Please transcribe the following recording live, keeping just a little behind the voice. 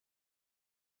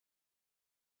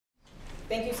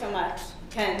Thank you so much.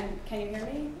 Can you hear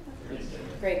me? Yes.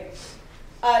 Great.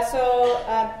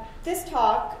 This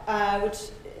talk, which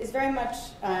is very much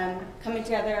coming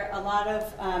together, a lot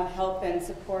of help and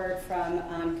support from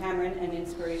Cameron and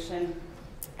inspiration,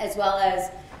 as well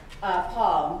as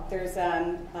Paul. There's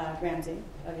Ramsey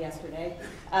of yesterday.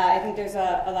 I think there's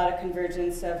a lot of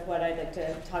convergence of what I'd like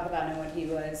to talk about and what he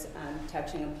was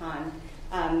touching upon,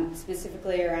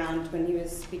 specifically around when he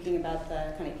was speaking about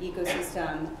the kind of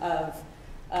ecosystem of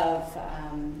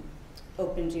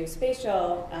open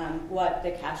geospatial, what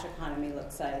the cache economy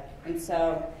looks like. And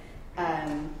so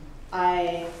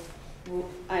I've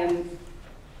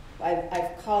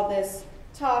called this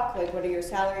talk, like, what are your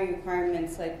salary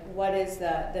requirements? Like, what is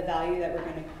the value that we're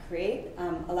going to create?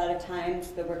 A lot of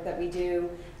times the work that we do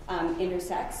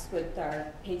intersects with our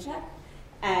paycheck.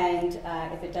 And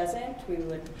if it doesn't, we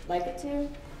would like it to.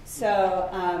 So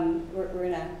we're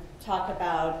going to talk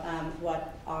about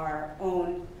what our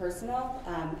own personal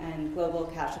and global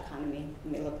cache economy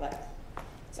may look like.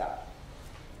 So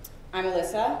I'm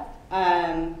Alyssa.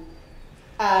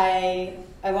 I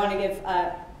want to give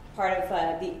part of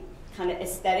the kind of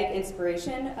aesthetic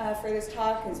inspiration for this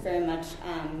talk is very much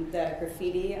the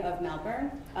graffiti of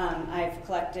Melbourne. I've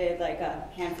collected like a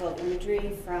handful of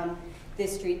imagery from the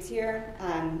streets here,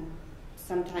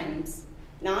 sometimes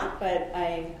not, but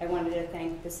I wanted to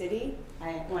thank the city.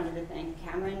 I wanted to thank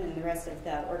Cameron and the rest of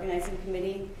the organizing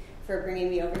committee for bringing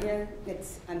me over here.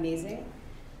 It's amazing.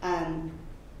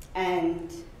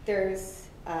 And there's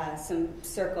some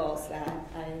circles that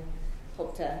I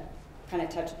hope to kind of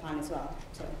touch upon as well.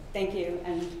 So thank you,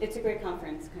 and it's a great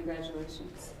conference.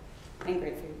 Congratulations, and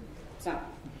great food. So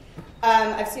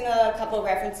I've seen a couple of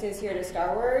references here to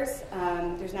Star Wars.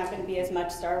 There's not going to be as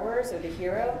much Star Wars or the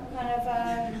hero kind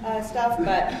of stuff,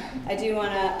 but I do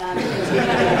want to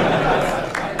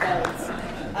goats.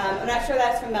 I'm not sure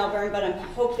that's from Melbourne, but I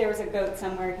hope there was a goat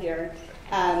somewhere here,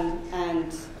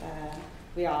 and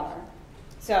we all are.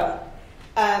 So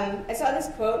I saw this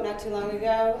quote not too long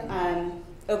ago.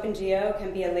 Open Geo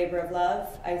can be a labor of love.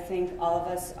 I think all of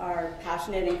us are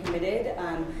passionate and committed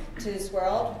to this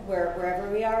world, wherever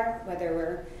we are, whether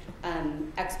we're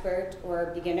expert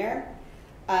or beginner.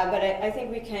 But I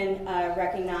think we can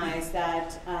recognize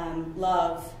that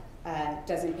love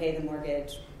doesn't pay the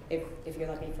mortgage if you're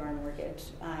looking for a mortgage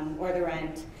or the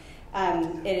rent.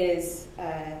 It is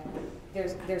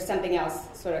there's something else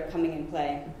sort of coming in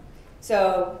play.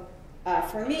 So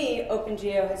for me, Open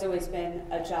Geo has always been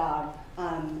a job.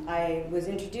 I was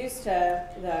introduced to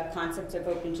the concept of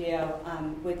Open Geo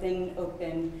within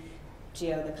Open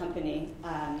Geo, the company,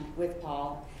 with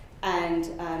Paul, and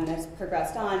has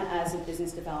progressed on as a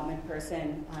business development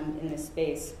person in this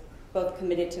space, both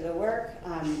committed to the work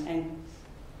and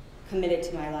committed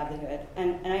to my livelihood.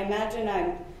 And I imagine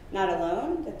I'm not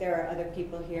alone, that there are other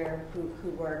people here who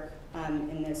work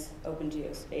in this Open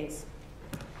Geo space.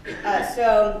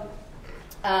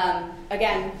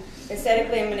 Again,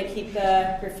 aesthetically, I'm going to keep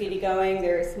the graffiti going.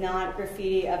 There's not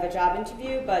graffiti of a job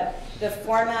interview, but the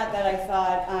format that I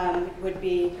thought would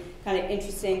be kind of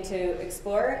interesting to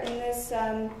explore in this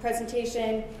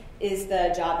presentation is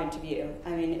the job interview.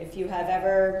 I mean, if you have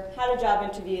ever had a job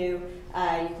interview,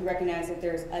 you can recognize that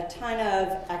there's a ton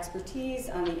of expertise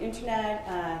on the internet,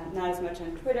 not as much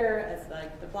on Twitter as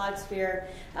like the blog sphere,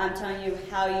 telling you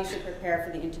how you should prepare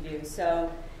for the interview.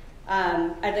 So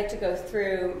I'd like to go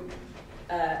through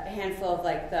a handful of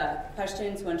like the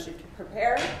questions one should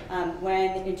prepare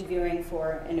when interviewing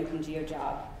for an Open Geo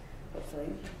job. Hopefully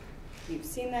you've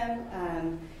seen them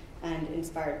and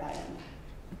inspired by them.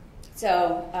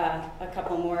 So a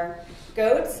couple more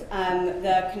goats.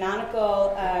 The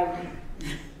canonical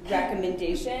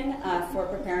recommendation for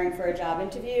preparing for a job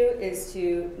interview is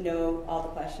to know all the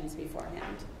questions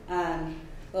beforehand.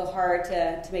 A little hard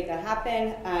to make that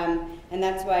happen, and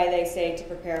that's why they say to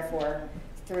prepare for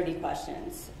 30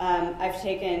 questions. I've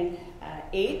taken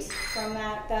 8 from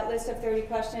that list of 30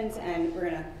 questions, and we're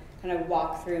going to kind of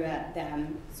walk through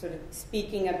them, sort of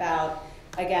speaking about,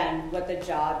 again, what the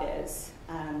job is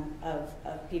of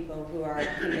people who are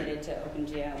committed to Open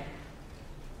Geo.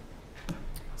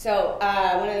 So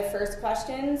one of the first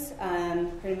questions,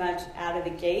 pretty much out of the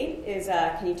gate, is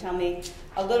can you tell me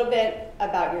a little bit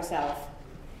about yourself?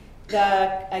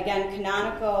 The, again,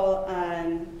 canonical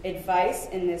advice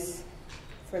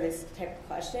for this type of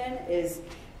question is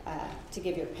to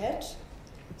give your pitch.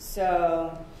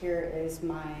 So here is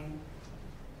my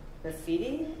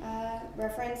graffiti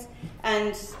reference.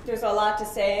 And there's a lot to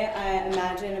say, I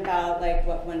imagine, about like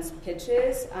what one's pitch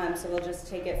is. So we'll just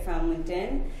take it from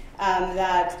LinkedIn.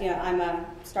 That I'm a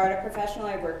startup professional.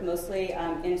 I work mostly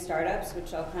in startups,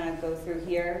 which I'll kind of go through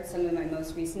here. Some of my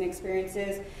most recent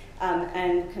experiences,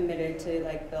 and committed to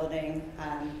like building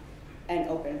an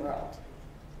open world.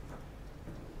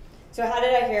 So how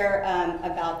did I hear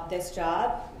about this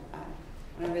job?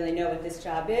 I don't really know what this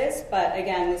job is, but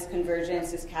again, this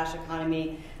convergence, this cash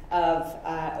economy of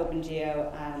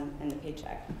OpenGeo and the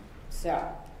paycheck. So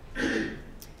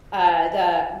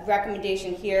the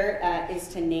recommendation here is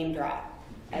to name drop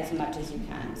as much as you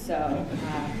can. So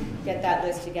get that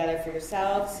list together for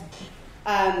yourselves.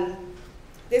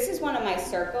 This is one of my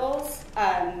circles.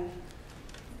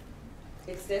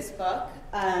 It's this book.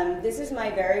 This is my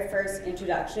very first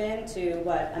introduction to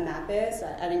what a map is.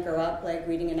 I didn't grow up like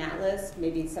reading an atlas.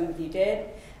 Maybe some of you did.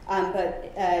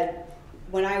 But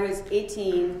when I was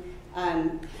 18,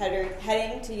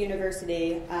 heading to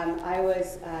university, I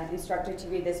was instructed to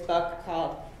read this book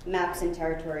called Maps and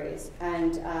Territories.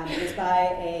 And it was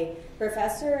by a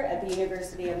professor at the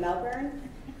University of Melbourne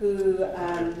who,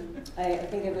 I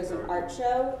think it was an art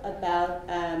show about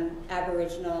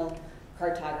Aboriginal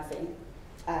cartography.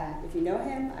 If you know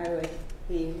him, I would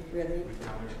be really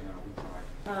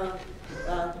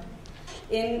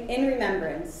in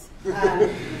remembrance.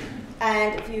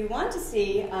 And if you want to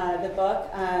see the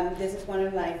book, this is one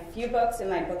of my few books in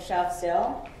my bookshelf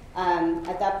still.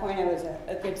 At that point, I was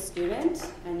a good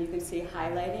student, and you can see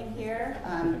highlighting here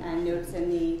and notes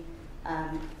in the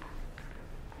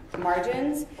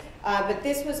margins. But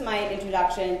this was my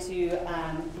introduction to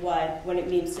what it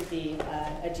means to be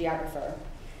a geographer.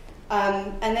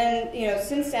 And then,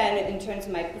 since then, in terms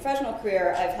of my professional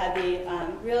career, I've had the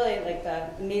really like the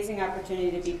amazing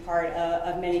opportunity to be part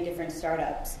of many different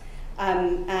startups,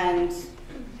 and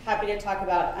happy to talk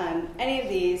about any of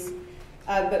these.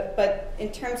 But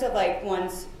in terms of like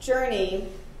one's journey,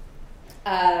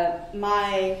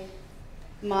 my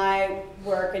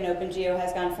work in OpenGeo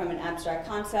has gone from an abstract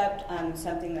concept,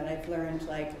 something that I've learned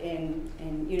like in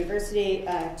university,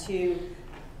 to,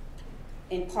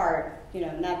 in part,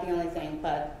 not the only thing,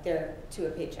 but to a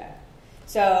paycheck.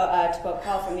 So to quote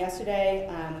Paul from yesterday,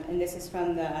 and this is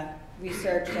from the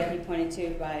research that he pointed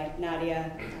to by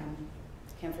Nadia,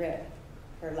 can't forget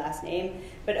her last name,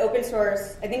 but open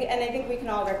source, I think we can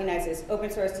all recognize this, open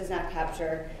source does not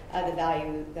capture the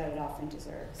value that it often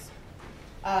deserves.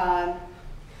 I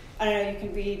don't know, you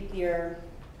can read your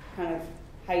kind of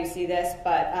how you see this,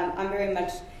 but I'm very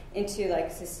much into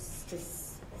like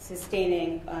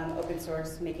sustaining open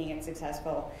source, making it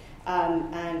successful.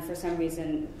 And for some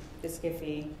reason, the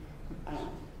Skiffy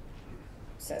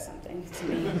says something to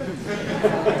me.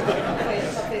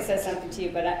 Hopefully it says something to you,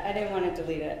 but I didn't want to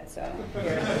delete it, so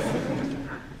here it is.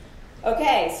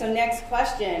 Okay, so next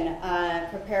question,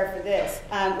 prepare for this.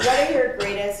 What are your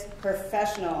greatest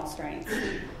professional strengths?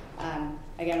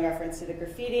 Again, reference to the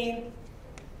graffiti.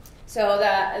 So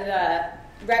the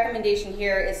recommendation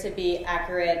here is to be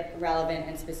accurate, relevant,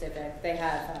 and specific. They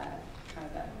have kind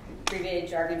of a abbreviated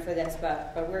jargon for this,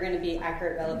 but we're going to be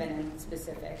accurate, relevant, and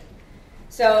specific.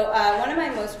 So one of my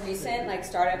most recent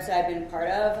startups that I've been part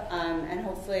of, and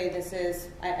hopefully this is,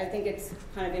 I think it's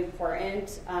kind of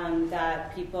important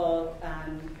that people,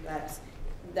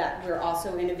 that we're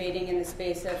also innovating in the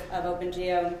space of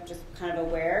OpenGeo, just kind of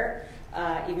aware,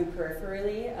 even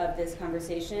peripherally, of this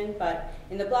conversation. But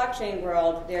in the blockchain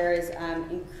world, there is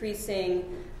increasing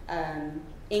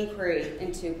inquiry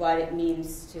into what it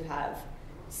means to have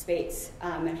space,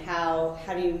 and how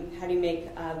do you make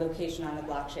location on the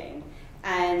blockchain.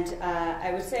 And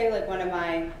I would say one of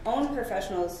my own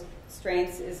professional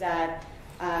strengths is that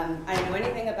I don't know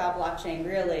anything about blockchain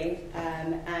really,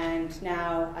 and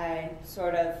now I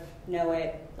sort of know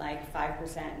it like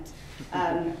 5%.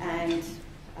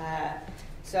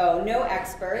 So no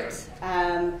expert,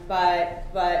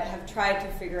 but have tried to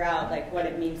figure out what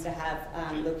it means to have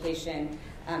location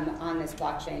on this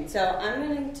blockchain. So I'm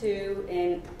going to,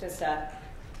 in just a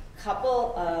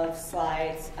couple of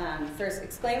slides, first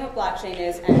explain what blockchain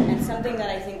is and something that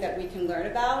I think that we can learn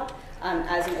about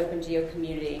as an OpenGeo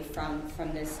community from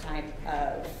this type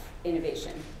of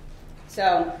innovation.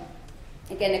 So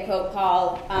again, to quote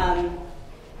Paul,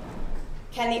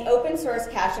 can the open source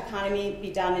cash economy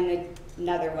be done in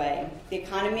another way? The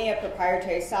economy of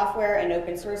proprietary software and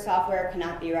open source software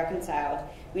cannot be reconciled.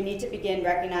 We need to begin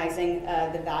recognizing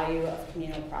the value of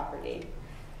communal property.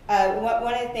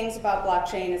 One of the things about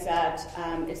blockchain is that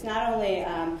it's not only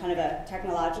kind of a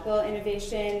technological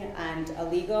innovation and a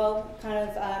legal kind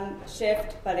of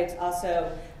shift, but it's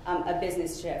also a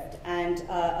business shift. And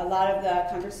a lot of the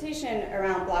conversation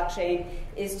around blockchain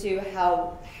is to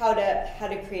how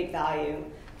to create value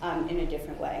in a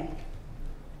different way.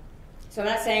 So I'm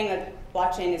not saying that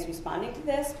blockchain is responding to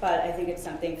this, but I think it's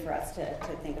something for us to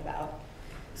think about.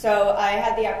 So I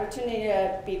had the opportunity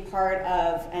to be part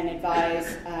of and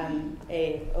advise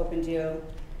a OpenGeo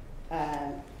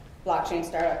blockchain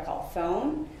startup called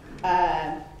Foam.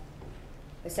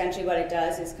 Essentially what it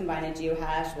does is combine a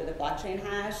geohash with a blockchain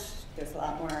hash. There's a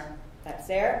lot more that's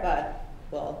there, but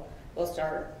we'll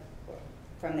start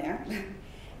from there.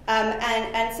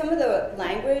 And some of the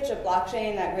language of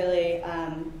blockchain that really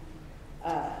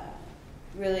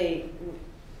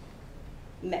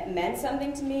meant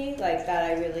something to me, like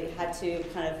that I really had to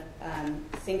kind of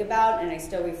think about and I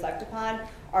still reflect upon,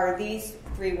 are these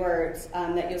three words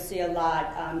that you'll see a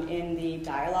lot in the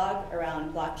dialogue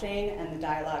around blockchain and the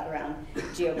dialogue around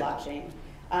geo-blockchain.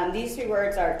 These three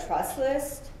words are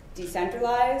trustless,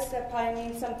 decentralized, that probably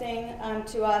means something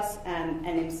to us, and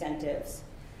incentives.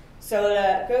 So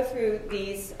to go through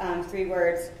these three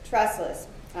words, trustless.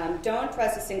 Don't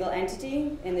trust a single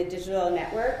entity in the digital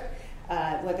network,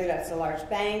 whether that's a large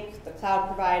bank, the cloud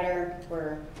provider,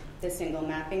 or the single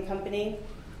mapping company.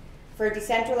 For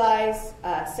decentralized,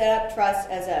 set up trust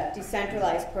as a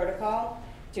decentralized protocol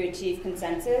to achieve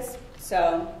consensus.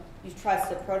 So you trust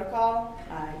the protocol,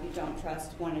 you don't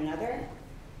trust one another.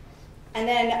 And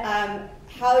then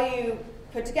how you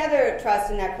put together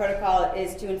trust in that protocol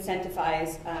is to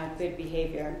incentivize good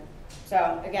behavior.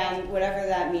 So again, whatever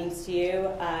that means to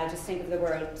you, just think of the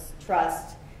words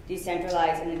trust,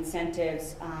 decentralize, and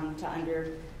incentives to kind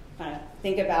of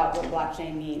think about what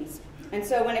blockchain means. And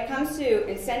so when it comes to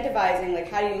incentivizing, like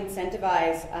how do you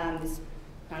incentivize this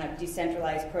kind of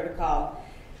decentralized protocol,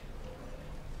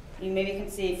 you maybe can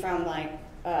see from like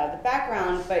the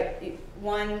background, but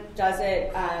one does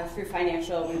it through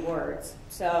financial rewards.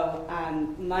 So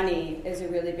money is a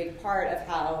really big part of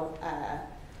how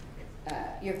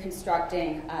you're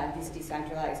constructing these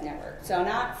decentralized networks. So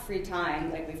not free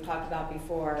time, like we've talked about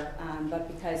before, but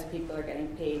because people are getting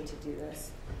paid to do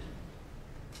this.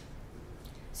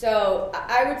 So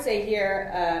I would say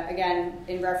here, again,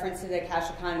 in reference to the cash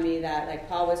economy that like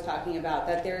Paul was talking about,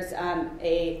 that there's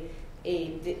a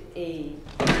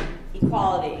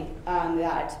equality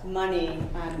that money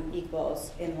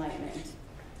equals enlightenment.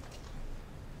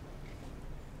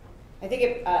 I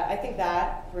think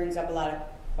that brings up a lot of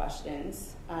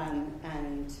questions,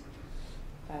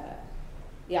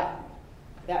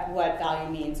 that what value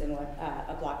means and what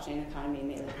a blockchain economy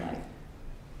may look like.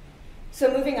 So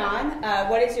moving on,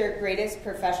 what is your greatest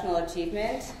professional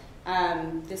achievement?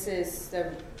 This is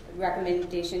the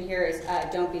recommendation here is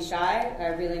don't be shy,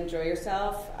 really enjoy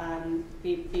yourself,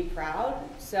 be proud.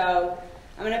 So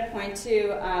I'm going to point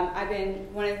to,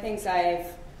 one of the things I've,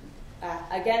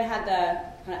 again, had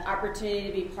the kind of opportunity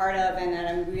to be part of and that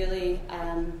I'm really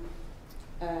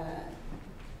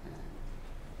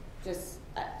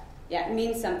it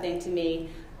means something to me,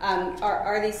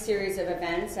 are these series of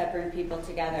events that bring people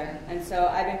together. And so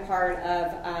I've been part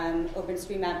of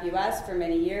OpenStreetMap US for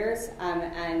many years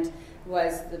and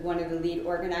was one of the lead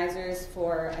organizers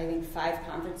for, I think, 5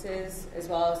 conferences, as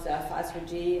well as the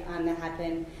FOSFOR-G that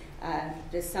happened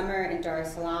this summer in Dar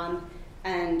es Salaam,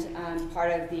 and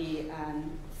part of the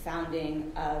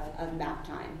founding of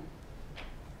MapTime.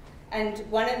 And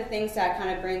one of the things that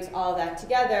kind of brings all of that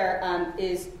together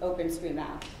is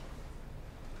OpenStreetMap.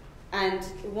 And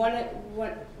one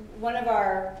of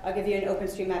our, I'll give you an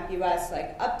OpenStreetMap US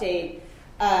update.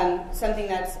 Something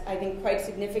that's, I think, quite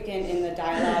significant in the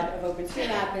dialogue of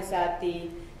OpenStreetMap is that the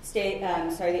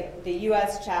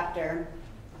US chapter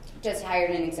just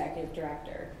hired an executive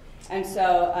director. And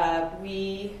so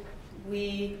we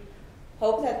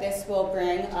hope that this will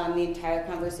bring the entire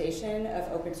conversation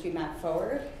of OpenStreetMap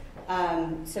forward,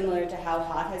 similar to how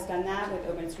HOT has done that with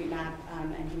OpenStreetMap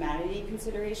and humanity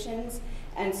considerations.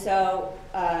 And so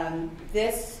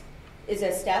this is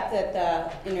a step that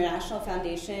the International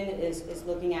Foundation is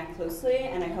looking at closely,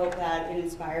 and I hope that it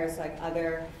inspires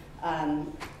other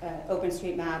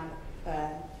OpenStreetMap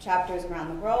chapters around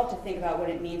the world to think about what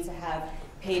it means to have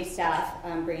paid staff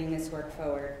bringing this work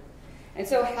forward. And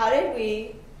so how did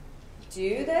we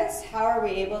do this? How are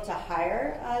we able to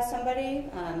hire somebody?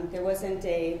 There wasn't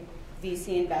a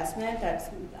VC investment that's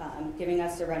giving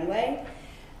us the runway.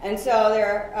 And so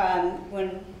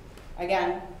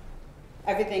again,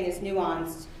 everything is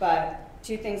nuanced, but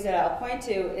 2 things that I'll point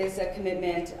to is a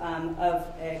commitment of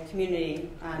a community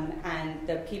and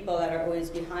the people that are always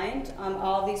behind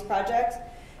all of these projects.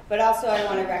 But also I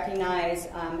want to recognize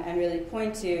and really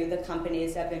point to the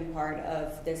companies that have been part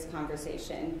of this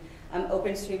conversation.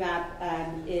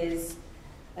 OpenStreetMap is,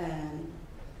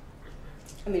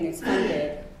 it's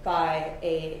funded by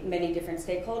many different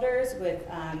stakeholders with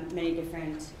many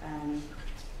different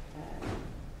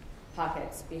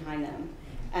pockets behind them.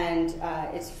 And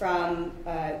it's from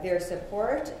their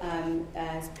support,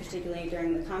 particularly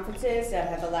during the conferences, that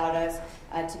have allowed us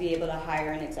to be able to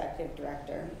hire an executive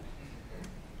director.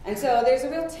 And so there's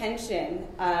a real tension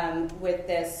with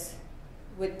this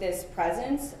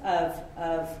presence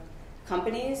of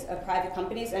companies, of private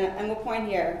companies. And we'll point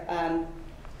here,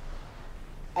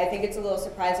 I think it's a little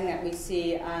surprising that we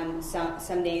see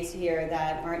some names here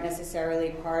that aren't necessarily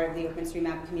part of the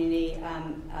OpenStreetMap community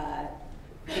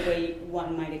the way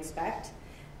one might expect.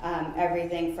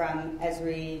 Everything from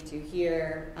Esri to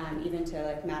here, even to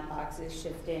like Mapbox's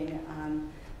shifting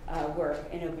work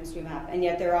in OpenStreetMap. And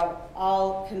yet they're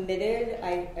all committed,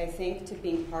 I think, to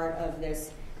being part of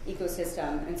this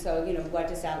ecosystem. And so, what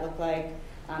does that look like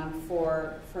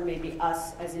for maybe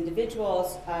us as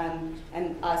individuals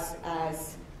and us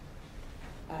as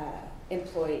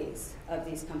employees of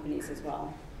these companies as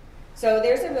well. So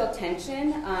there's a real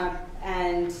tension,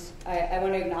 and I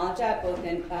want to acknowledge that both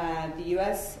in the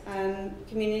U.S.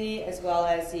 Community as well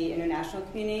as the international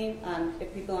community.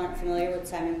 If people aren't familiar with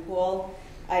Simon Poole,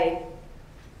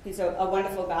 he's a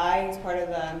wonderful guy. He's part of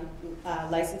the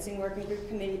licensing working group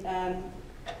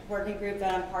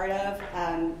that I'm part of.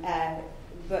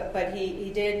 But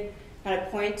he did kind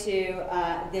of point to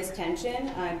this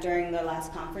tension during the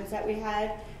last conference that we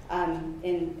had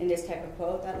in this type of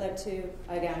quote that led to,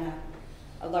 again,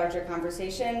 a larger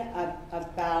conversation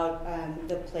about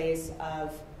the place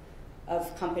of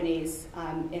companies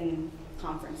in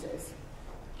conferences.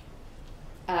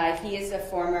 He is a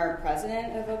former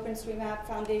president of OpenStreetMap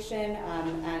Foundation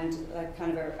and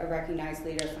kind of a recognized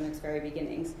leader from its very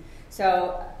beginnings.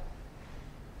 So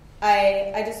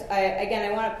I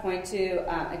want to point to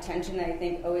a tension that I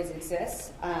think always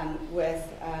exists with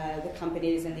the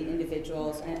companies and the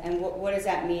individuals, and what does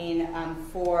that mean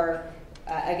for,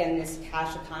 again, this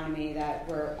cash economy that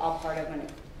we're all part of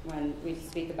when we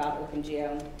speak about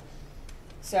OpenGeo.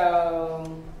 So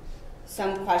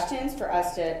some questions for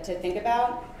us to think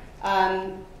about.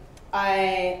 I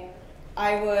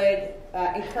would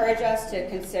encourage us to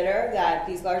consider that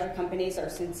these larger companies are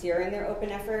sincere in their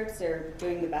open efforts. They're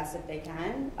doing the best that they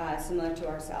can, similar to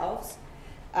ourselves.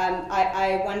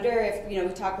 I wonder if, we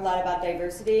talk a lot about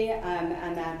diversity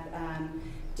and that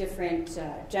different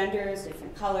genders,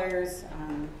 different colors,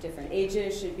 different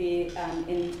ages should be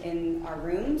in our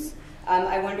rooms.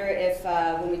 I wonder if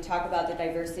when we talk about the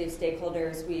diversity of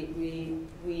stakeholders,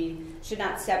 we should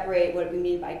not separate what we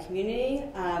mean by community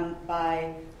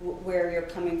by where you're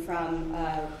coming from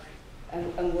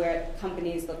and where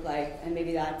companies look like. And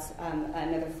maybe that's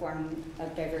another form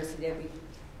of diversity that we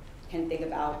can think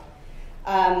about.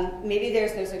 Maybe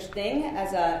there's no such thing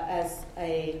as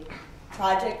a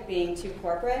project being too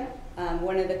corporate.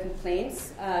 One of the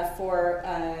complaints for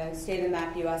State of the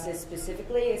Map US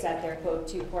specifically is that they're, quote,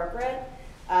 too corporate.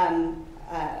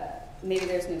 Maybe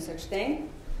there's no such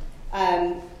thing.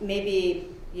 Maybe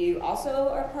you also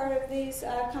are part of these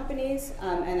companies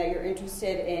and that you're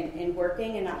interested in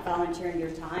working and not volunteering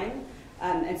your time.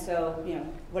 And so,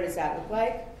 what does that look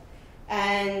like?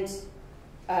 And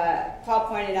Paul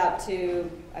pointed out to,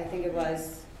 I think it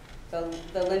was the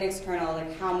Linux kernel,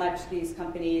 like how much these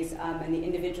companies and the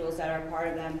individuals that are part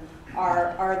of them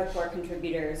are the core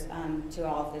contributors to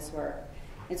all of this work.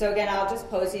 And so again, I'll just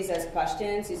pose these as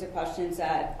questions. These are questions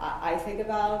that I think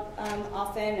about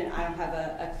often, and I don't have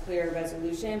a clear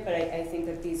resolution, but I think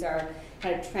that these are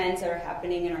kind of trends that are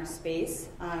happening in our space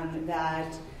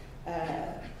that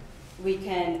we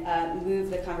can move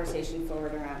the conversation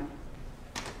forward around.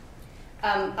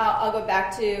 I'll go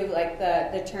back to like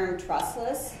the term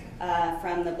trustless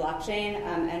from the blockchain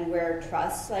and where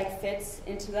trust fits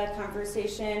into that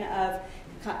conversation of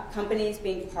companies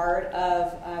being part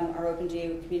of our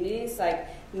OpenGeo communities. Like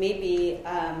maybe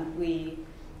we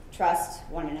trust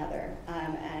one another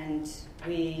and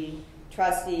we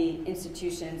trust the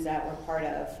institutions that we're part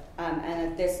of, and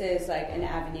that this is like an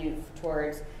avenue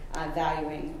towards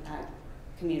valuing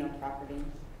communal property.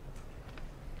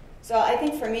 So I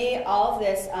think for me, all of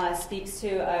this speaks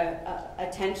to a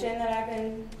tension that I've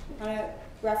been kind of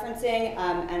referencing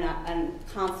and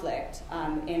conflict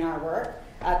in our work.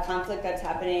 Conflict that's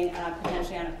happening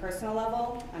potentially on a personal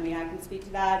level. I mean, I can speak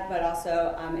to that, but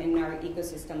also in our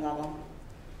ecosystem level.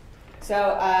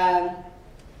 So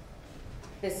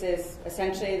this is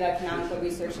essentially the canonical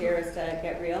research here is to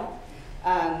get real.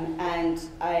 And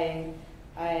I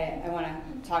want to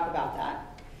talk about that.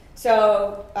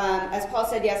 So, as Paul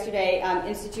said yesterday,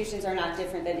 institutions are not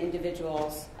different than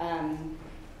individuals.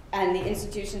 And the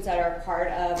institutions that are part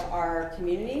of our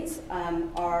communities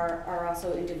are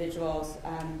also individuals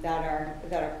that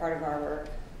are part of our work.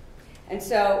 And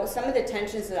so some of the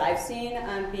tensions that I've seen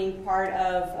being part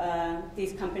of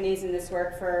these companies and this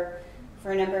work for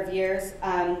a number of years,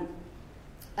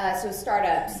 so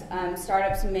startups.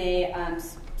 Startups may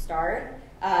start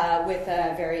with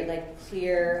a very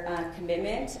clear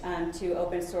commitment to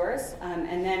open source,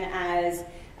 and then as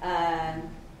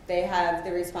they have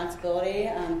the responsibility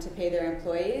to pay their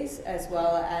employees, as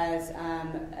well as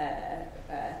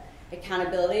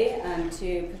accountability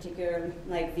to particular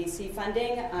VC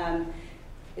funding.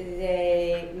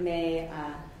 They may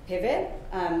pivot,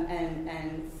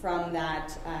 and from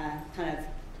that kind of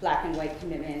black and white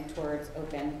commitment towards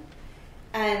open.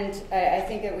 And I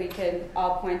think that we could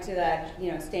all point to that.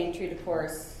 Staying true to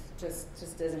course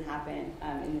just doesn't happen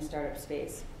in the startup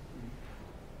space.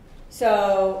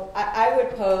 So I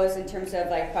would pose, in terms of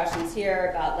questions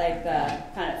here about the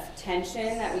kind of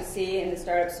tension that we see in the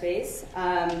startup space.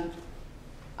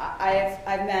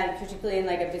 I've met, particularly in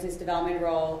a business development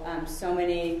role, so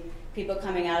many people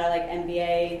coming out of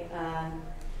MBA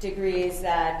degrees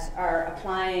that are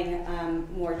applying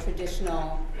more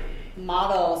traditional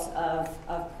models of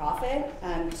profit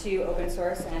to open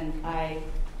source, and I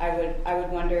would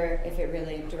wonder if it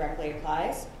really directly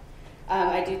applies.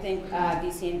 I do think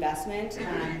VC investment,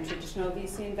 traditional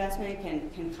VC investment,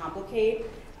 can complicate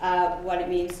what it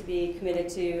means to be committed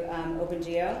to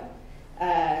OpenGeo.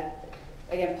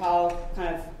 Again, Paul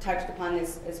kind of touched upon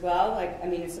this as well.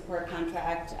 The support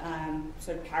contract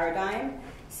sort of paradigm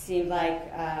seemed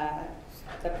like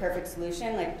the perfect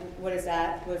solution. What does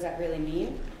that really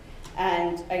mean?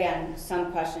 And again,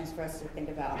 some questions for us to think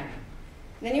about.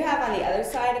 Then you have on the other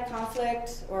side a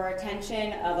conflict or a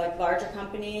tension of larger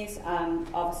companies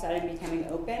all of a sudden becoming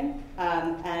open,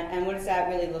 and what does that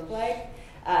really look like?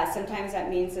 Sometimes that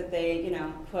means that they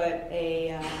put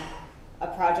a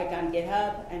project on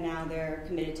GitHub and now they're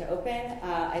committed to open.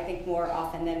 I think more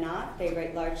often than not they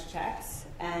write large checks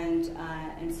and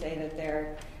say that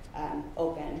they're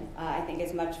open. I think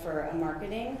as much for a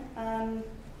marketing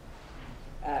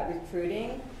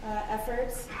recruiting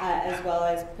efforts, as well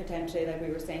as potentially, like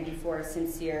we were saying before,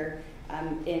 sincere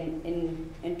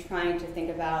in trying to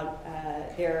think about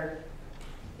their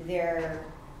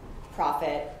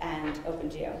profit and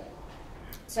OpenGeo.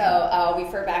 So I'll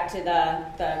refer back to the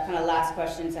kind of last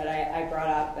questions that I brought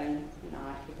up, and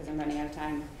not because I'm running out of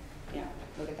time,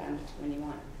 look at them when you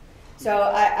want. So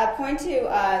I point to,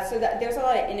 so that there's a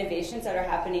lot of innovations that are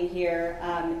happening here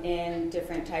in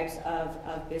different types of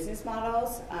business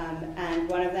models. And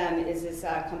one of them is this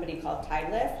company called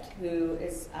Tidelift, who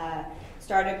is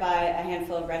started by a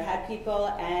handful of Red Hat people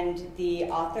and the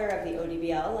author of the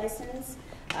ODBL license.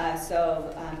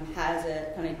 So has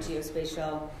a kind of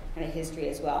geospatial kind of history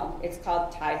as well. It's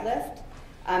called Tidelift.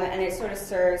 And it sort of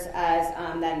serves as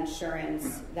that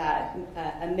insurance, that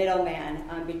a middleman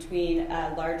between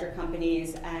larger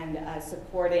companies and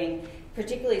supporting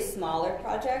particularly smaller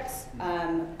projects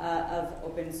of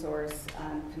open source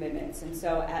commitments. And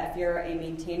so if you're a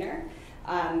maintainer,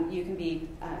 you can be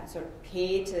sort of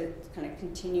paid to kind of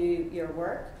continue your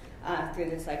work through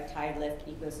this Tidelift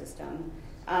ecosystem.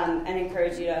 And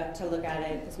encourage you to look at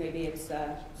it, because maybe it's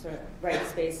sort of right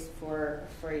space for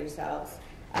yourselves.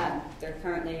 They're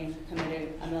currently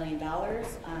committed $1 million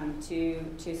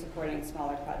to supporting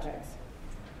smaller projects.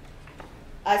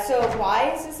 So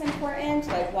why is this important?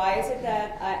 Why is it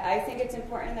that I think it's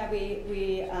important that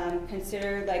we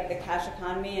consider the cash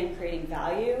economy and creating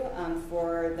value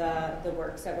for the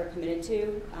works that we're committed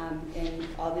to in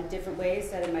all the different ways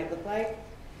that it might look like.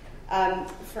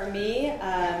 For me,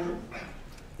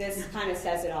 this kind of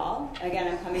says it all. Again,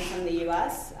 I'm coming from the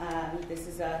U.S. This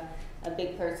is a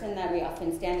big person that we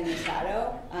often stand in the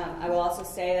shadow. I will also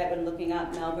say that when looking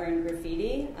up Melbourne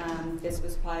graffiti, this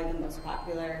was probably the most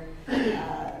popular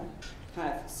kind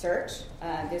of search.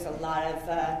 There's a lot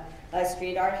of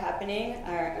street art happening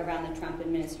around the Trump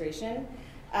administration.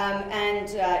 And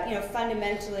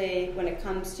fundamentally, when it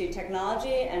comes to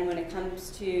technology and when it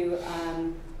comes to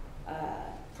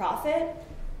profit,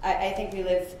 I think we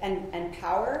live, and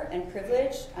power and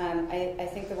privilege, I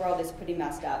think the world is pretty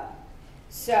messed up.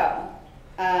 So,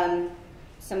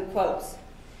 some quotes.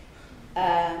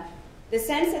 The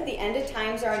sense that the end of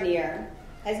times are near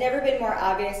has never been more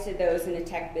obvious to those in the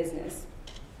tech business.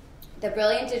 The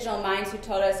brilliant digital minds who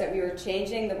told us that we were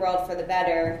changing the world for the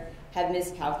better have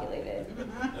miscalculated.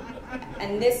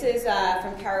 And this is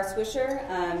from Kara Swisher.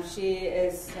 She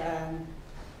is,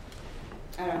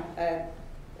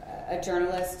 a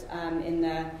journalist in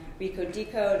the Recode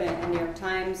Decode and New York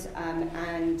Times,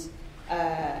 and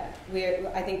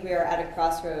I think we are at a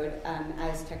crossroad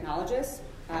as technologists,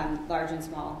 large and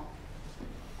small.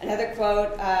 Another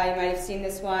quote, you might have seen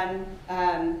this one.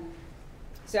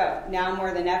 So, now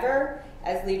more than ever,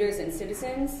 as leaders and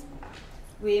citizens,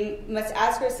 we must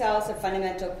ask ourselves a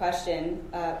fundamental question: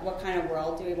 what kind of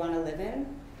world do we want to live in?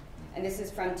 And this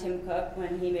is from Tim Cook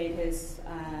when he made his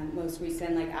most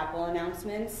recent Apple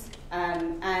announcements.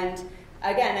 And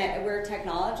again, we're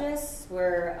technologists,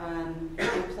 we're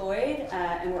employed,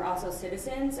 and we're also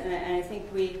citizens. And I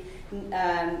think we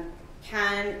can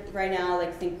right now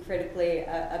think critically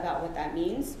about what that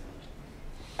means.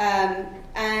 And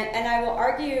I will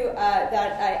argue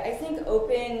that I think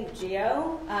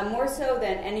OpenGeo, more so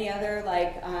than any other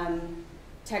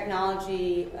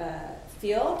technology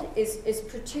field, is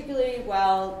particularly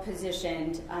well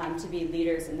positioned to be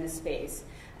leaders in this space.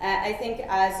 I think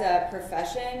as a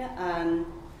profession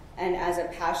and as a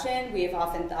passion, we have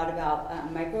often thought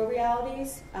about micro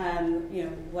realities.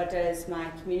 What does my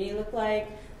community look like?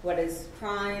 What does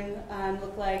crime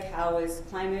look like? How is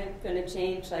climate going to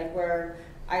change, where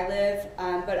I live?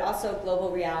 But also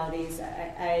global realities.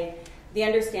 The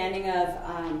understanding of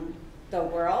the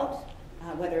world,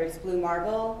 whether it's blue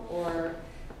marble or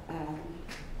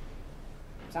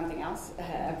something else,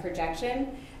 a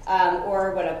projection,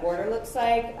 or what a border looks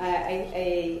like,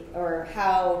 or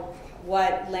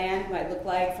what land might look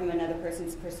like from another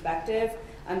person's perspective.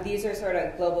 These are sort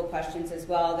of global questions as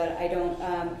well that I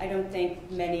don't think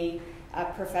many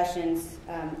professions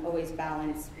always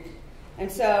balance. And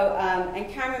so, and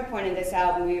Cameron pointed this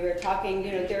out when we were talking.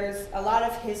 There's a lot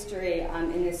of history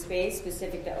in this space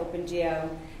specific to OpenGeo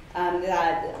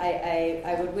that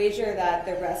I would wager that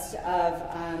the rest of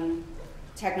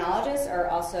technologists are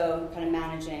also kind of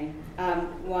managing.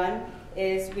 One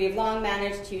is we've long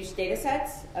managed huge data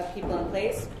sets of people in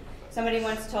place. Somebody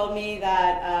once told me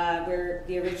that we're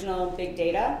the original big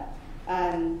data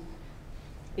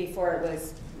before it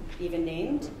was even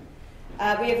named.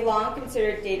 We have long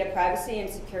considered data privacy and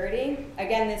security.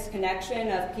 Again, this connection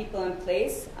of people in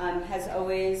place has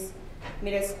always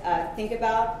made us think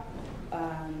about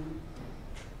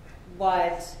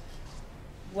what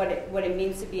it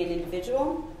means to be an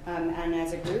individual and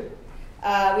as a group.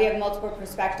 We have multiple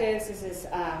perspectives. This is,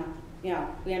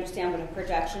 we understand what a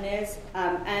projection is,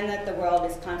 and that the world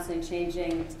is constantly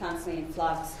changing. It's constantly in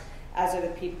flux, as are the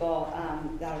people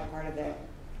that are part of it.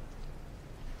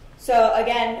 So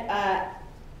again,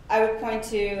 I would point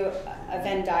to a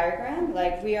Venn diagram.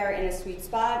 We are in a sweet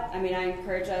spot. I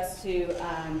encourage us to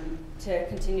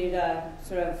continue to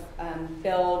sort of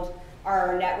build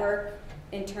our network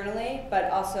internally, but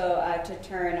also to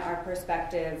turn our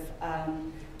perspective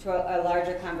to a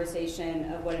larger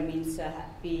conversation of what it means to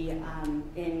be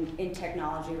in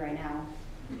technology right now.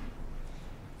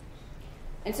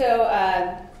 And so,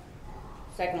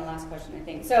 second to last question, I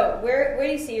think. So where do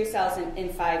you see yourselves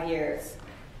in 5 years?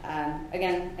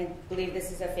 Again, I believe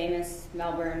this is a famous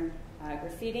Melbourne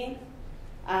graffiti.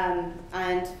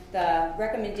 And the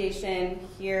recommendation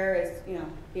here is,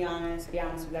 be honest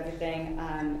with everything,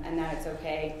 and that it's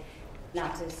okay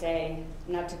not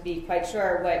to be quite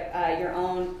sure what your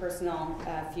own personal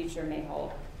future may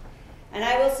hold. And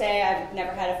I will say I've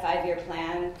never had a 5-year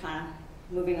plan kind of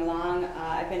moving along.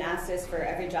 I've been asked this for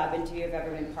every job interview I've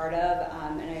ever been part of,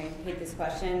 and I hate this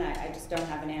question. I just don't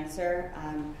have an answer.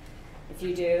 If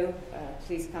you do,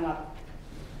 please come up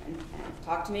and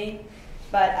talk to me.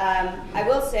 But I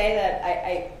will say that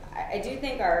I do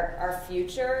think our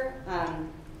future,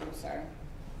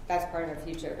 that's part of our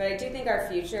future, but I do think our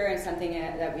future is something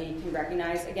that we can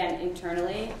recognize, again,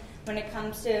 internally when it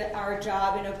comes to our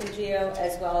job in OpenGeo,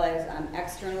 as well as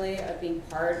externally of being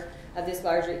part of this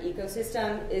larger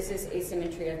ecosystem, is this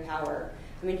asymmetry of power.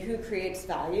 Who creates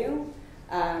value?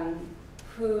 I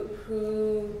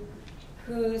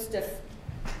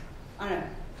don't know.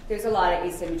 There's a lot of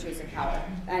asymmetries of power.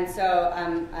 And so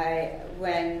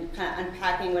when kind of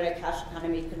unpacking what a cash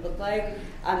economy could look like,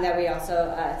 that we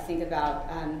also think about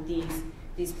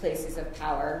these places of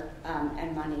power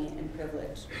and money and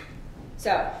privilege.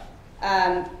 So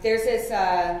there's this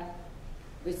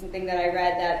recent thing that I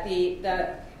read that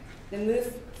the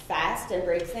move fast and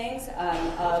break things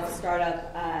of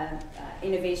startup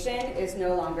innovation is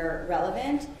no longer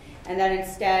relevant, and that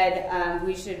instead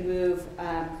we should move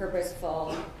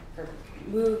purposeful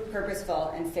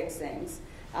and fix things.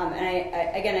 And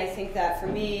I think that for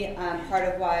me, part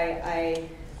of why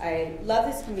I love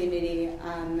this community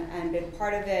and been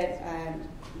part of it,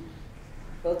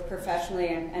 both professionally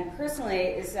and personally,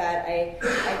 is that I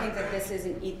think that this is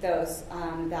an ethos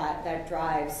that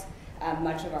drives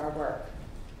much of our work.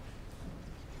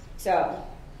 So,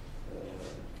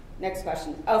 next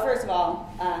question. Oh, first of all,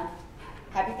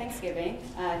 happy Thanksgiving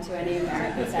to any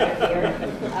Americans that are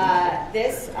here.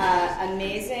 This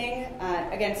amazing,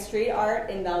 again, street art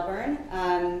in Melbourne,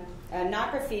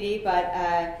 not graffiti, but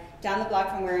down the block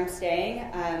from where I'm staying,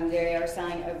 they are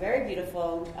selling a very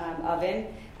beautiful oven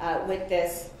with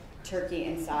this turkey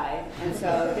inside. And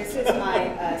so this is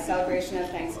my celebration of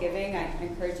Thanksgiving. I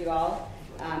encourage you all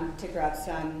to grab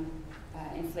some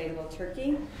inflatable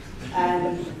turkey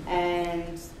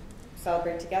and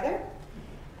celebrate together.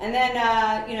 And then,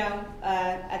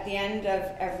 at the end of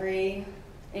every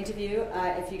interview,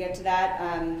 if you get to that,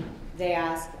 they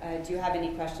ask, do you have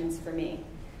any questions for me?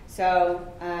 So,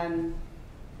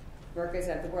 workers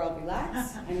of the world,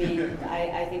 relax. I mean,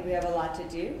 I think we have a lot to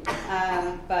do,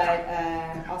 but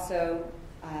also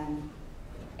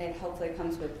it hopefully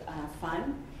comes with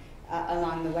fun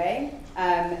along the way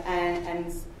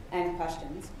and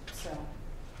questions. So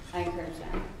I encourage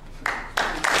that.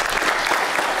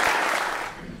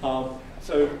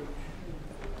 So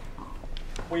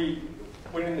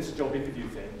we're in this job interview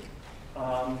thing.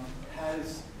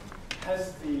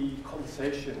 Has the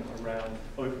conversation around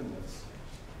openness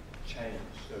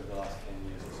changed over the last 10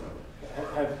 years or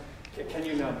so? Can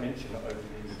you now mention openly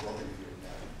in the job interview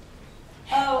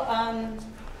now? Oh,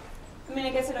 I mean, I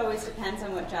guess it always depends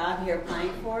on what job you're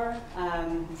applying for,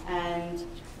 and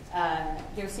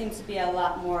there seems to be a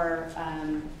lot more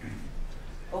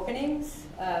openings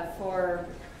for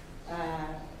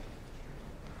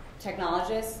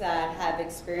technologists that have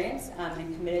experience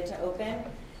and committed to open.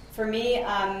 For me,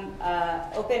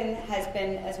 open has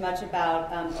been as much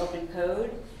about open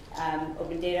code,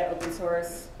 open data, open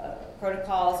source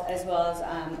protocols, as well as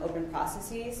open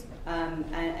processes, and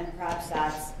perhaps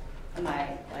that's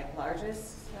my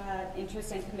largest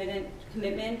interest and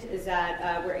commitment is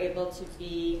that we're able to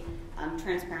be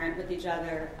transparent with each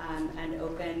other and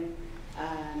open,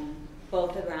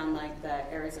 both around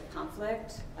the areas of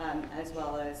conflict as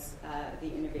well as the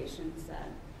innovations that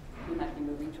we might be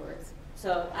moving towards.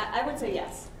 So I would say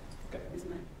yes. Okay.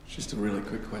 Just a really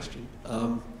quick question.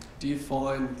 Do you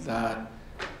find that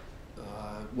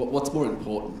what's more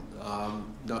important,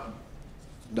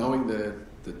 knowing the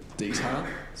detail,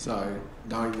 so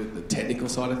knowing the technical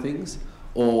side of things,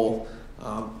 or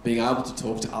being able to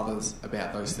talk to others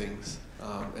about those things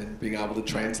and being able to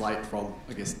translate from,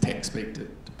 I guess, tech speak to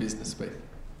business speak?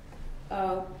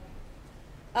 Oh.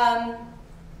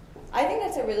 I think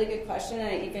that's a really good question, and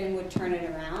I even would turn it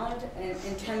around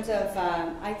in terms of,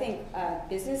 I think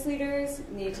business leaders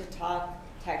need to talk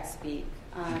tech speak.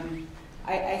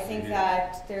 I think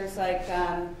that there's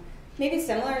maybe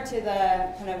similar to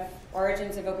the kind of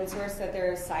origins of open source, that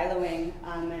there's siloing,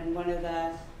 and one of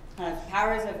the kind of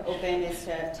powers of open is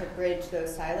to bridge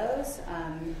those silos,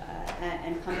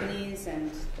 and companies and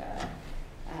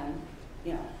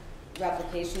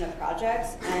replication of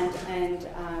projects, and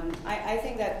I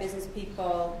think that business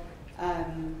people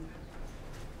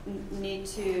need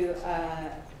to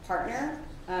partner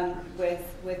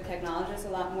with technologists a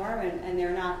lot more, and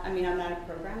they're not. I mean, I'm not a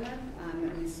programmer,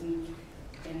 at least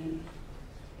in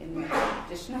the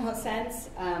traditional sense,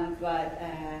 but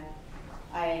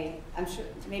I'm sure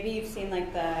maybe you've seen the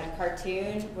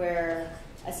cartoon where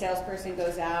a salesperson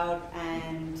goes out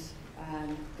and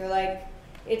they're like,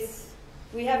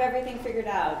 we have everything figured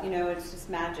out, it's just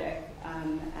magic,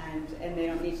 and they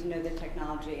don't need to know the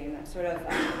technology, and that sort of,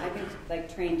 I think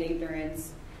trained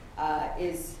ignorance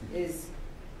is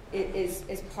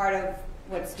part of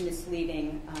what's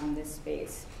misleading this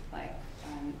space,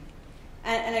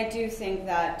 and I do think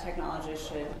that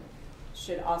technologists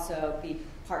should also be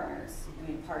partners,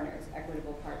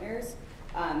 equitable partners,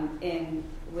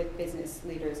 with business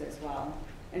leaders as well.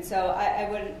 And so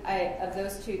of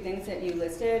those two things that you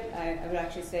listed, I would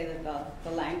actually say that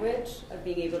the language of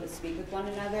being able to speak with one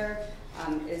another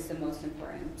is the most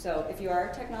important. So if you are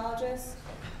a technologist,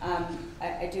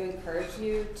 I do encourage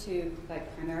you to,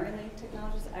 primarily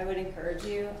technologists, I would encourage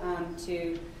you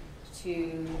to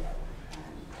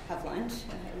have lunch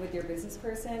with your business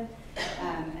person,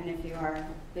 and if you are a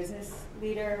business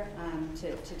leader,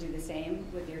 to do the same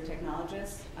with your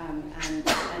technologists,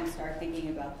 and start thinking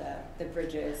about the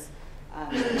bridges.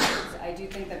 I do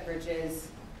think that bridges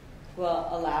will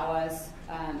allow us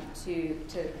to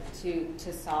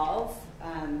solve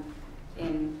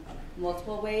in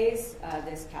multiple ways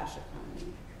this cash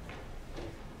economy.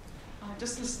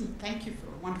 Just listen. Thank you for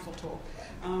a wonderful talk.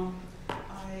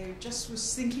 I just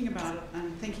was thinking about it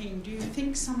and thinking, do you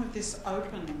think some of this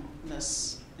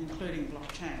openness, including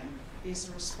blockchain, is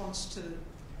a response to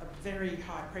a very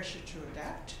high pressure to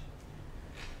adapt?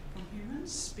 from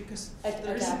humans? Because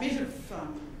there is a bit of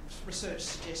research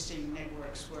suggesting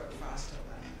networks work faster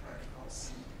than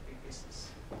protocols in big business.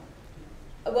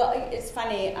 Well, it's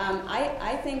funny.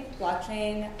 I think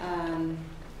blockchain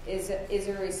is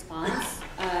a response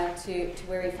to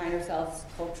where we find ourselves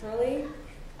culturally.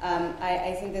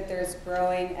 I think that there's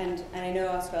growing, and I know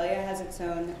Australia has its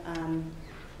own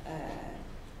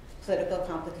political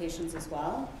complications as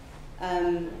well.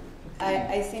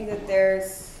 I think that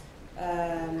there's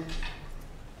a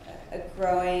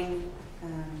growing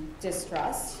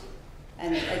distrust,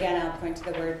 and again I'll point to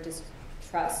the word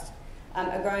distrust,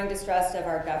 a growing distrust of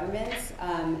our governments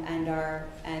and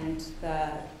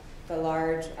the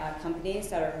large companies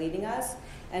that are leading us.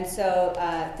 And so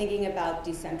thinking about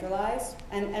decentralized,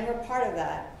 and we're part of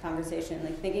that conversation,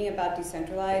 like thinking about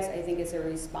decentralized, I think is a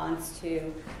response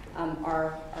to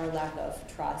our lack of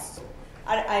trust.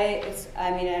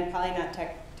 I'm probably not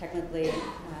technically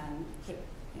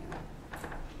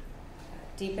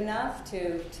deep enough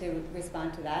to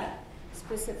respond to that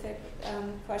specific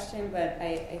question, but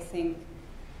I think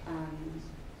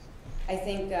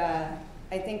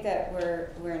that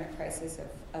we're in a crisis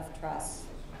of trust.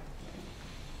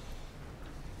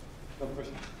 Another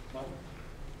question, Martin?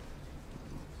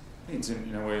 It's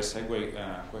in a way a segue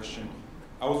question.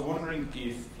 I was wondering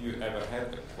if you ever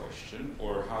had a question,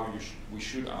 or how we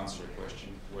should answer a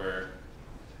question where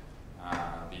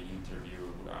the interviewer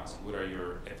would ask, what are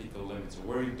your ethical limits, or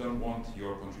where you don't want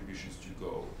your contributions to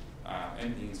go?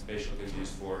 Anything special can be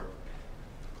used for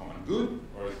common good,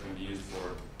 or it can be used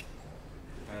for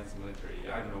defense, military.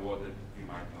 I don't know what that you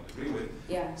might not agree with.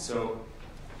 Yeah. So,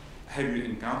 have you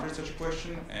encountered such a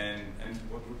question, and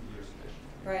what would be your suggestion?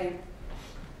 Right.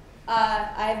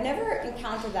 I've never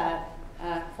encountered that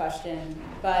question,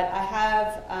 but I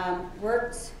have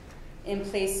worked in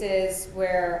places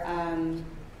where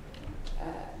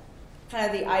kind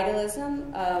of the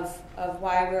idealism of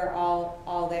why we're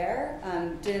all there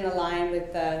didn't align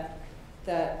with the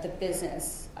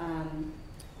business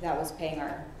that was paying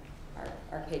our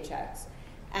paychecks,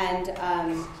 and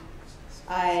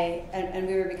and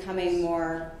we were becoming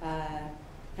more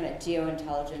kind of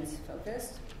geointelligence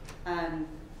focused.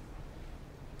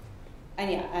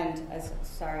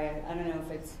 Sorry, I don't know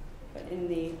if it's, but in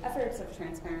the efforts of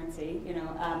transparency,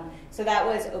 so that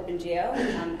was OpenGeo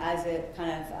as it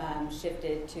kind of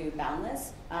shifted to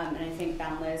boundless, and I think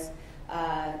boundless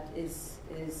is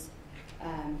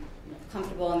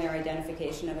comfortable in their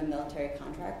identification of a military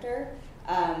contractor.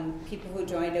 People who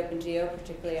joined OpenGeo,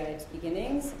 particularly at its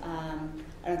beginnings, I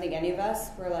don't think any of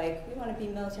us were like, we want to be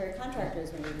military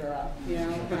contractors when we grow up,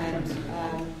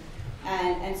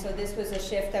 and so this was a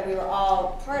shift that we were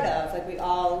all part of, like we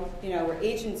all, were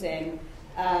agents in,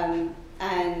 and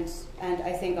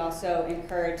I think also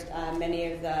encouraged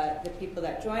many of the people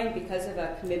that joined because of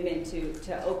a commitment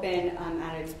to open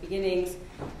at its beginnings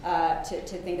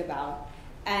to think about.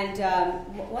 And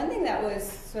one thing that was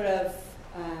sort of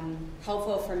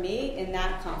helpful for me in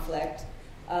that conflict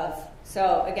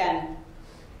so again,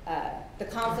 the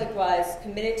conflict was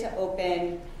committed to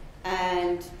open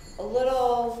and a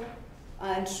little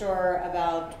unsure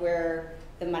about where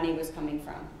the money was coming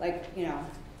from. Like,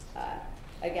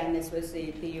 again, this was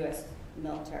the U.S.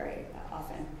 military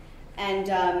often.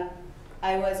 And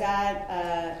I was at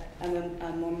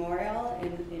a memorial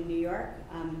in New York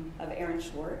of Aaron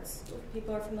Swartz. If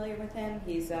people are familiar with him.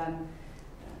 He's a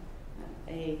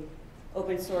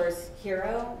open source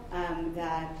hero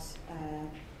that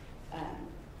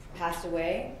passed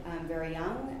away very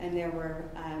young, and there were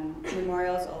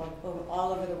memorials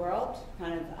all over the world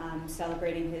kind of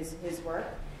celebrating his work.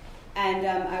 And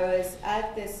I was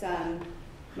at this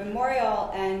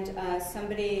memorial, and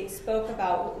somebody spoke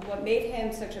about what made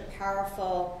him such a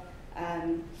powerful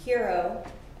hero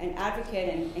and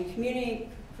advocate and community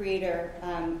creator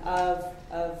of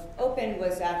open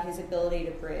was that his ability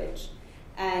to bridge.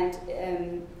 And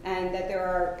that there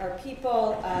are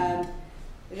people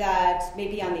that may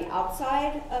be on the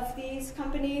outside of these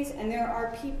companies, and there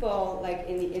are people like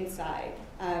in the inside,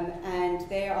 and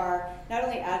they are not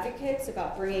only advocates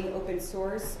about bringing open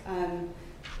source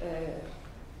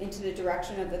into the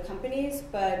direction of the companies,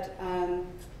 but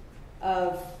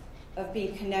of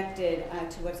being connected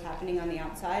to what's happening on the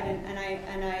outside. And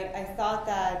I thought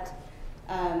that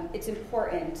it's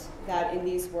important that in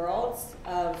these worlds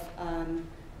of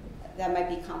that might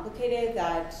be complicated,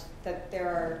 that there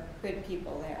are good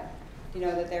people there,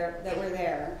 that we're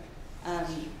there,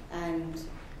 and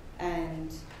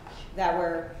that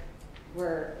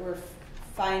we're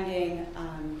finding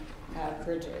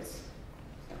bridges.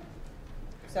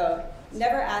 So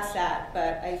never ask that,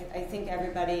 but I think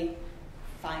everybody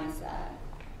finds that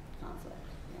conflict.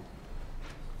 Yeah.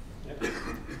 Yeah.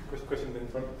 Question in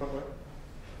front row.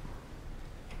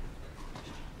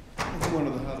 I think one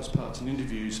of the hardest parts in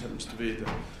interviews happens to be the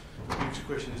next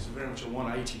question is very much a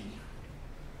 180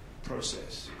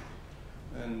 process.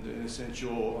 And in a sense,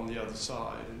 you're on the other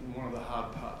side. And one of the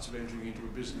hard parts of entering into a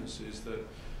business is that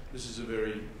this is a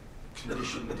very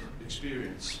conditioned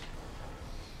experience.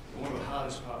 And one of the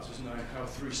hardest parts is knowing how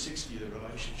 360 the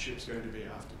relationship's going to be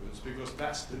afterwards, because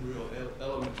that's the real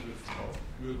element of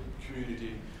real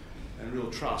community and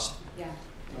real trust. Yeah.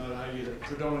 I'd argue that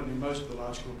predominantly most of the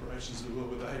large corporations in the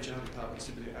world with the HR department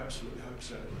simply absolutely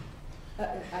hopeless at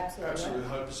it. Absolutely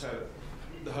hopeless at it.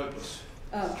 The hopeless.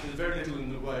 Oh. There's very little in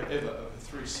the way ever of a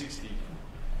 360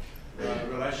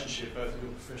 relationship, both in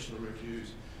your professional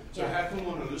reviews. So how can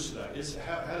one elucidate?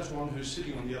 How does one who's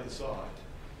sitting on the other side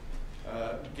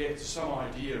get some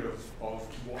idea of what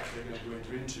they're going to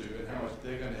enter into and how much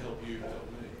they're going to help you to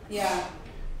help me? Yeah.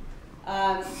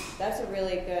 That's a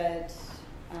really good...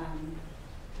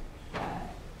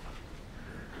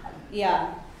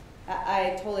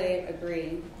 I totally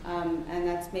agree. And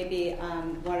that's maybe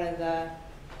one of the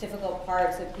difficult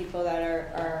parts of people that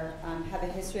are have a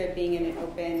history of being in an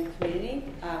open community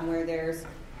where there's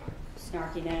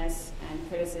snarkiness and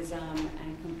criticism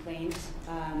and complaint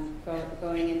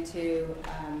going into,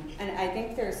 and I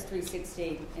think there's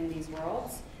 360 in these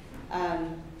worlds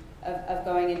of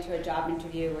going into a job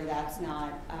interview where that's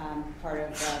not part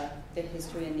of the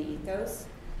history and the ethos.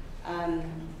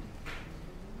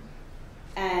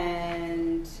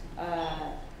 And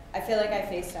I feel like I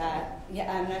face that.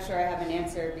 Yeah, I'm not sure I have an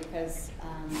answer because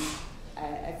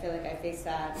I feel like I face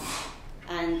that,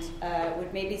 and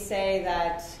would maybe say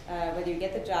that whether you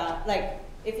get the job, like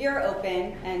if you're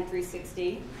open and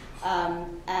 360,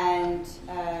 and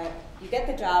you get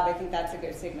the job, I think that's a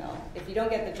good signal. If you don't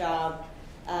get the job,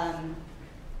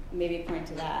 maybe point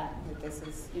to that this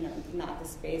is not the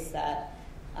space that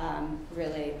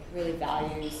really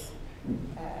values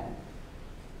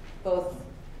both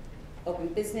open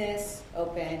business,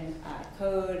 open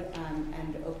code,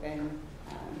 and open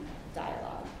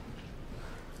dialogue.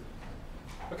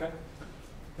 Okay,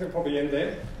 we'll probably end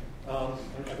there. I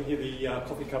can hear the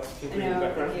coffee cups tinkling in the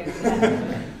background.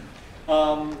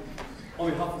 On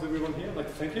behalf of everyone here, I'd like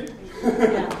to thank you.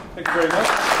 Yeah. Thank you very much.